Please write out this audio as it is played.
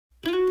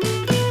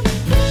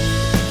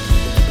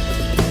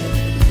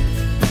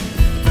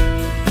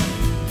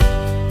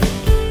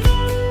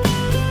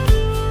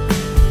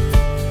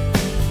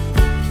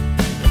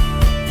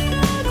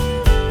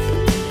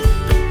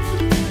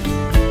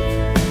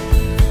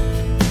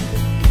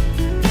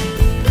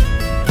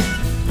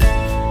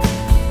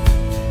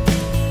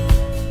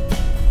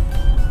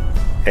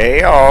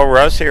Hey all,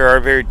 Russ here,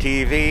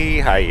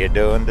 RVerTV. How you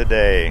doing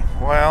today?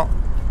 Well,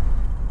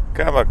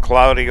 kind of a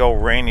cloudy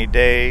old rainy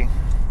day,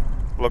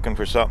 looking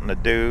for something to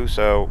do.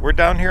 So we're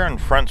down here on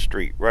Front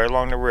Street, right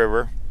along the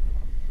river.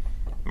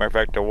 Matter of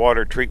fact, the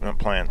water treatment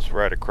plant's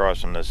right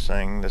across from this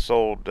thing. This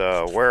old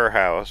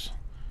warehouse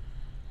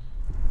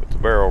with the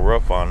barrel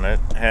roof on it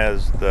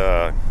has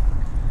the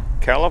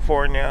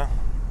California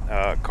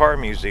Car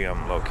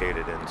Museum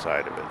located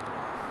inside of it.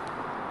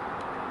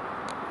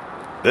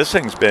 This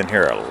thing's been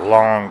here a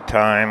long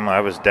time.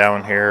 I was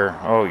down here,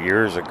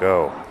 years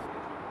ago.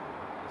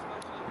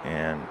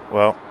 And,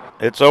 well,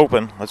 it's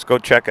open. Let's go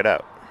check it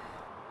out.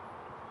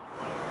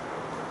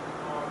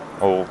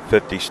 Old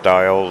 50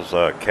 Styles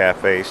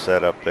cafe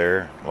set up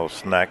there. Little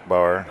snack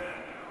bar.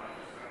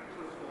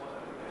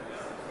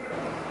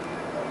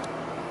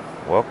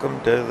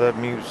 Welcome to the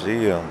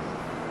museum.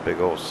 Big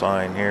old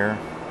sign here.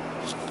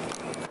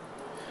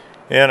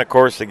 And, of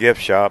course, the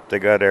gift shop. They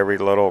got every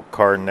little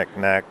car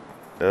knick-knack.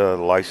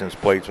 License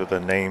plates with the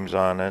names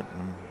on it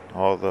and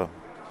all the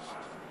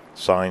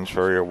signs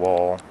for your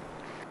wall.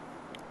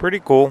 Pretty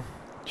cool.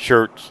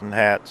 Shirts and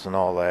hats and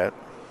all that.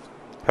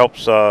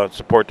 Helps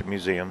support the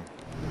museum.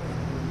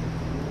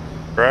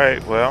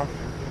 Right, well,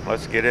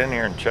 let's get in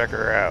here and check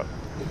her out.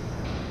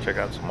 Check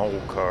out some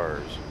old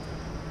cars.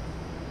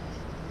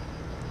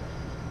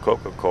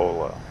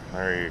 Coca-Cola.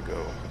 There you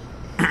go.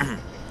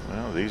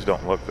 Well, these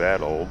don't look that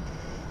old.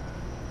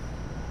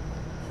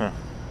 Huh.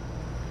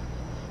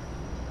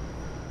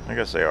 I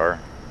guess they are.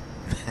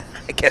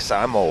 I guess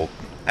I'm old.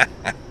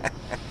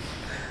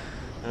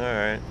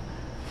 Alright.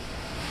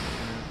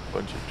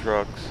 Bunch of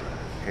trucks,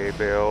 hay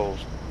bales.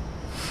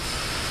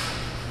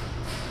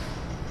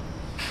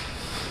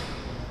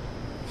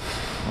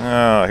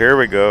 Oh, here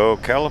we go.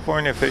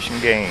 California Fish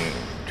and Game.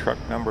 Truck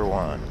number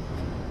 1.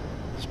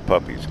 This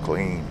puppy's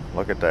clean.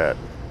 Look at that.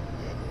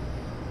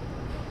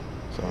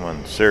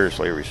 Someone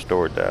seriously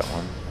restored that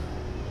one.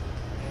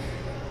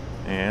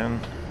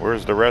 And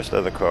where's the rest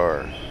of the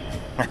cars?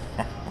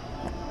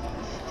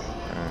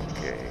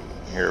 Okay,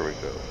 here we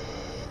go.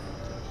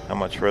 How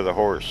much for the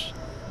horse?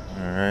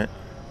 Alright.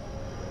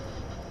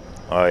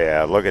 Oh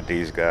yeah, look at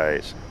these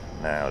guys.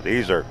 Now,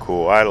 these are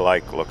cool. I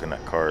like looking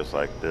at cars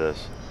like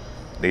this.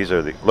 These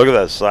are look at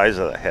the size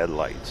of the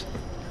headlights.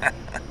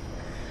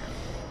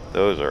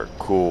 Those are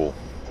cool.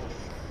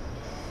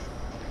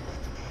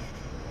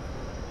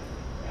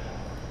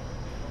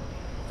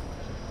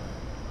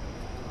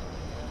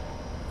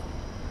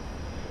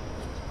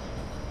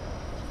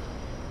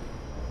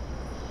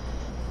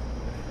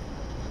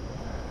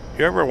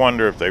 You ever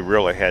wonder if they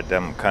really had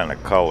them kind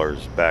of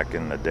colors back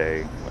in the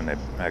day when they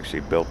actually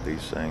built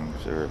these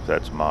things, or if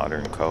that's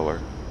modern color?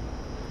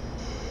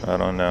 I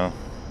don't know.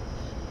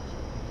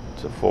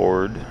 It's a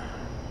Ford.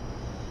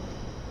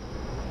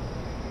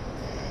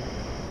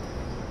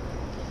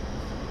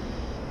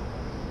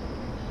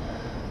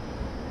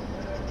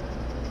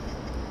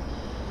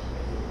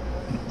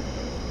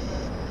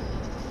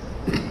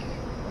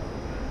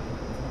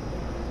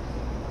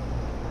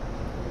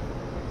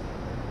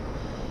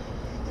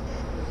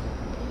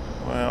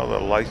 Well, the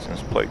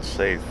license plates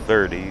say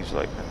 30s,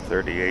 like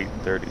 38,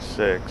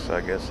 36.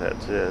 I guess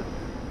that's it.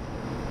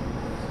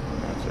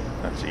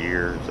 That's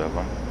years of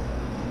them.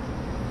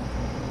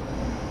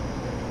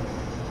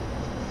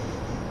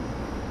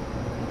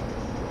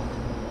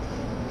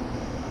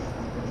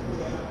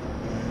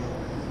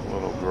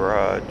 Little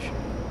garage.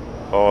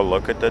 Oh,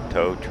 look at the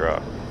tow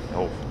truck.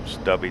 Old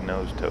stubby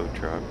nose tow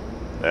truck.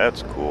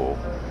 That's cool.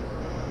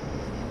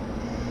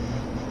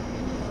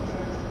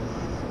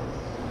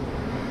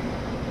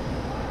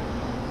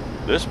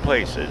 This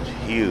place is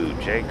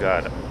huge. They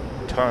got a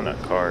ton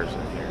of cars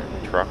in here,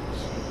 trucks,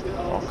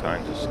 all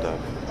kinds of stuff.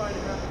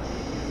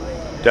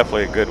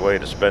 Definitely a good way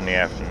to spend the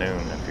afternoon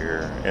if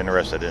you're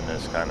interested in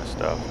this kind of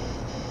stuff.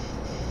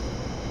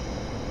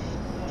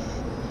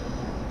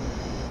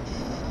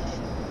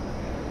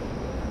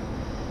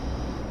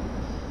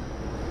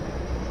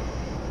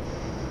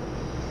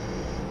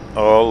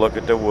 Oh, look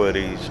at the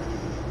Woodies.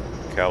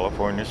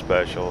 California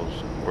specials.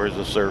 Where's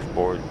the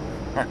surfboard?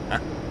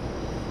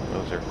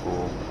 Those are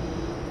cool.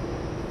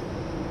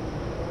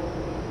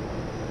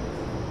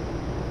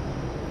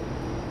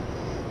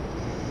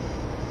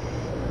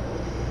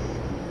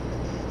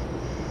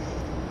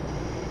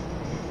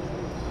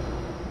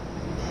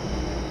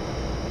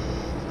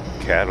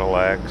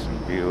 Cadillacs and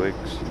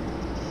Buicks.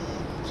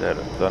 Is that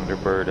a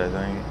Thunderbird, I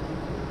think?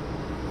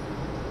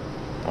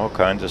 All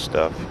kinds of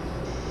stuff.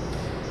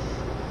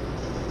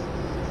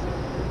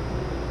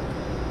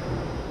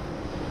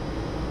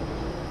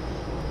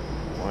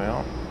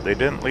 Well, they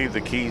didn't leave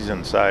the keys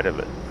inside of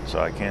it, so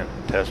I can't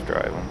test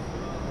drive them.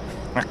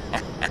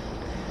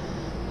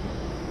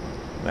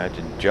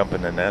 Imagine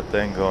jumping in that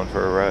thing, going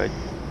for a ride.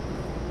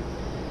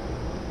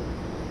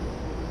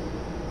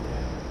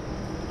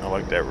 I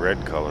like that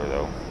red color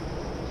though.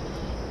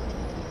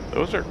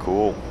 Those are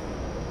cool.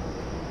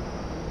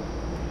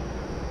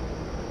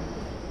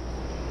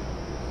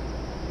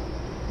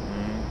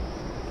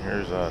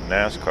 Here's a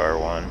NASCAR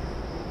one.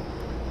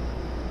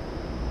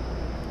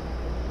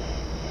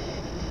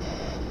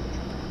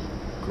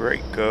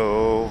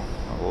 Graco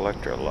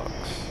Electrolux.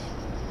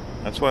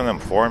 That's one of them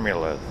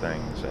formula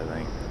things, I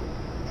think.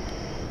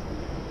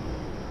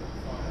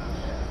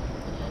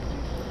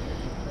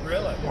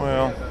 Really?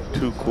 Well,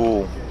 too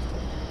cool.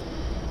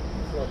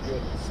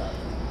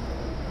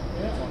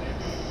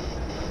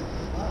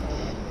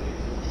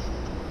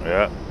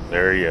 Yeah,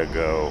 there you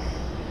go.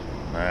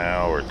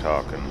 Now we're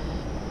talking.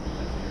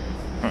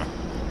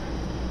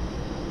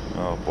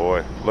 Oh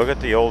boy, look at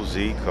the old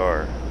Z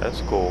car.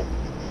 That's cool.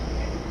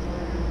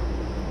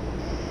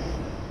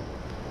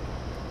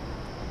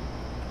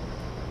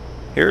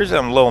 Here's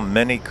them little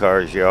mini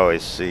cars you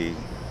always see,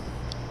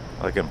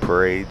 like in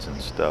parades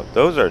and stuff.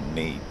 Those are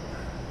neat.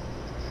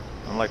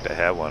 I'd like to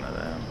have one of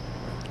them.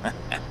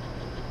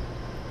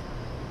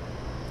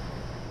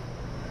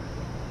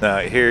 Now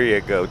here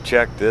you go.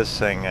 Check this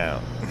thing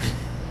out.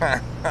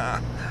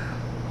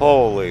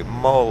 Holy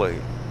moly.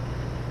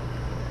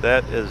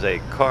 That is a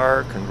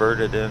car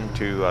converted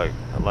into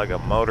like a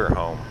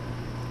motorhome.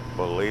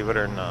 Believe it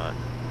or not.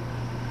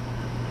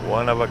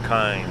 One of a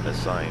kind, the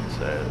sign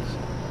says.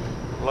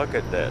 Look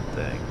at that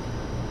thing.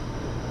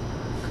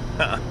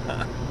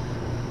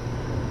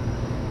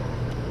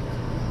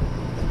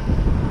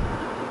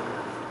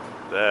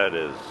 That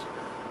is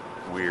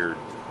weird.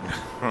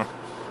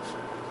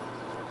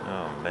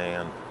 Oh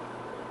man.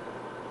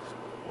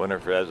 Wonder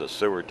if it has a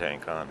sewer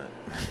tank on it.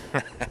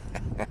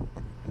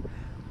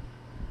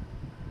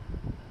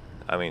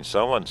 I mean,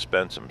 someone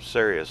spent some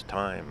serious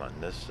time on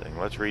this thing.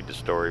 Let's read the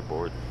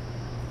storyboard.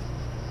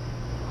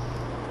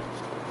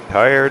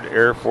 Tired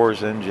Air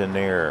Force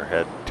engineer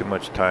had too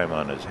much time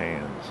on his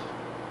hands.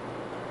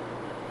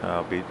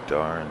 I'll be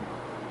darned.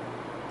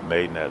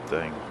 Made that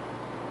thing.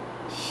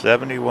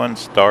 71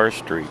 star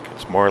streak.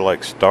 It's more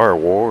like Star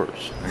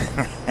Wars.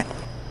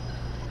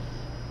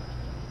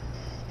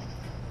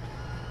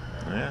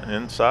 Yeah,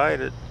 inside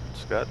it's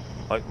got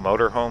like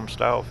motorhome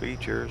style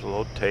features, a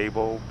little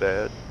table,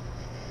 bed,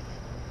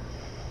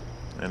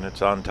 and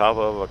it's on top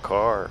of a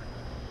car.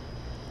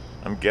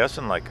 I'm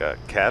guessing like a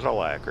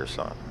Cadillac or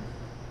something.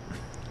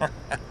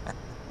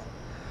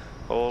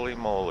 Holy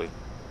moly.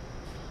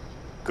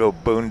 Go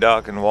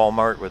boondocking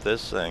Walmart with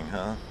this thing,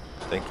 huh?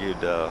 Think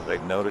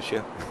they'd notice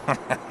you?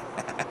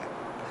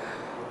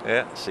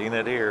 Yeah, seen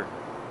it here.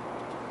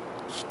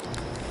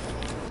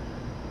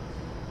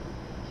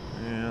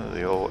 Yeah,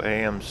 the old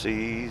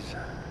AMCs.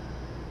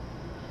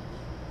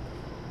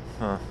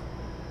 Huh.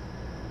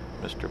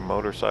 Mr.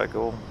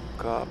 Motorcycle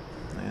Cop.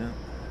 Yeah.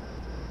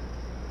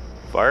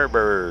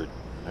 Firebird.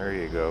 There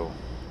you go.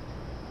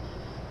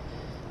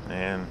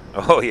 And,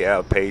 oh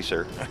yeah,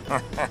 Pacer.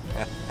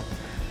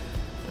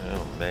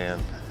 Oh man.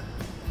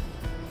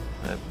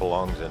 That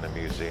belongs in a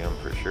museum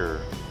for sure.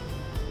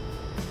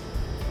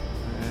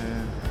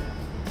 Yeah.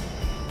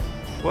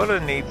 What a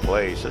neat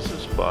place. This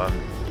is fun.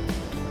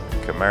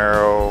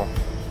 Camaro.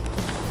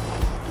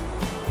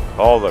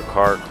 All the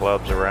car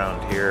clubs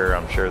around here,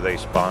 I'm sure they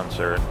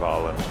sponsor and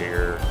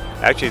volunteer.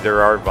 Actually,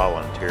 there are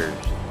volunteers.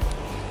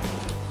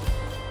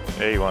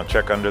 Hey, you want to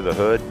check under the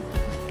hood?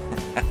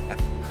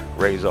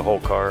 Raise the whole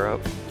car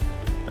up.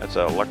 That's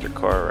an electric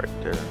car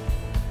right there.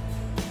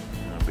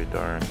 I'll be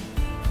darned.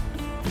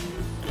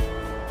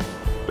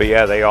 But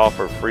yeah, they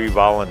offer free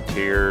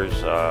volunteers.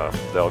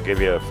 They'll give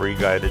you a free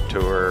guided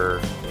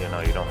tour. You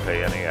know, you don't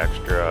pay any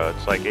extra.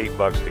 It's like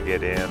 $8 to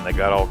get in. They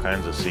got all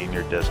kinds of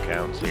senior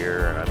discounts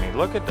here. And I mean,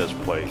 look at this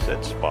place.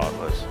 It's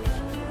spotless.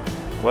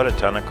 What a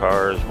ton of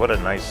cars. What a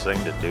nice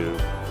thing to do.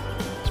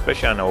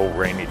 Especially on an old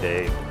rainy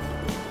day.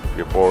 If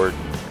you're bored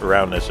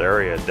around this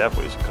area,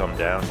 definitely come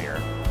down here.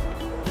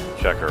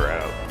 Check her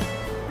out.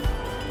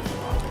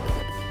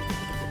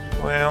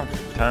 Well,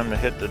 time to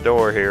hit the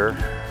door here.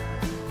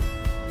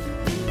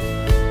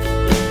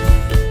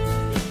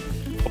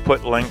 I'll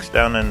put links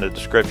down in the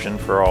description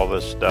for all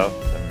this stuff,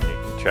 and you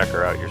can check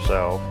her out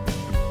yourself.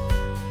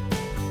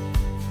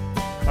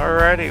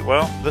 Alrighty,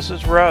 well, this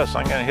is Russ.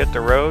 I'm gonna hit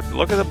the road.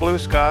 Look at the blue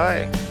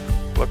sky.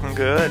 Looking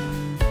good.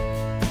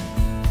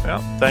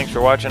 Well, thanks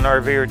for watching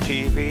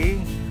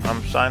RVerTV.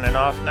 I'm signing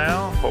off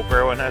now. Hope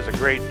everyone has a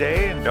great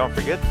day, and don't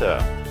forget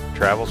to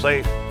travel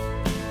safe.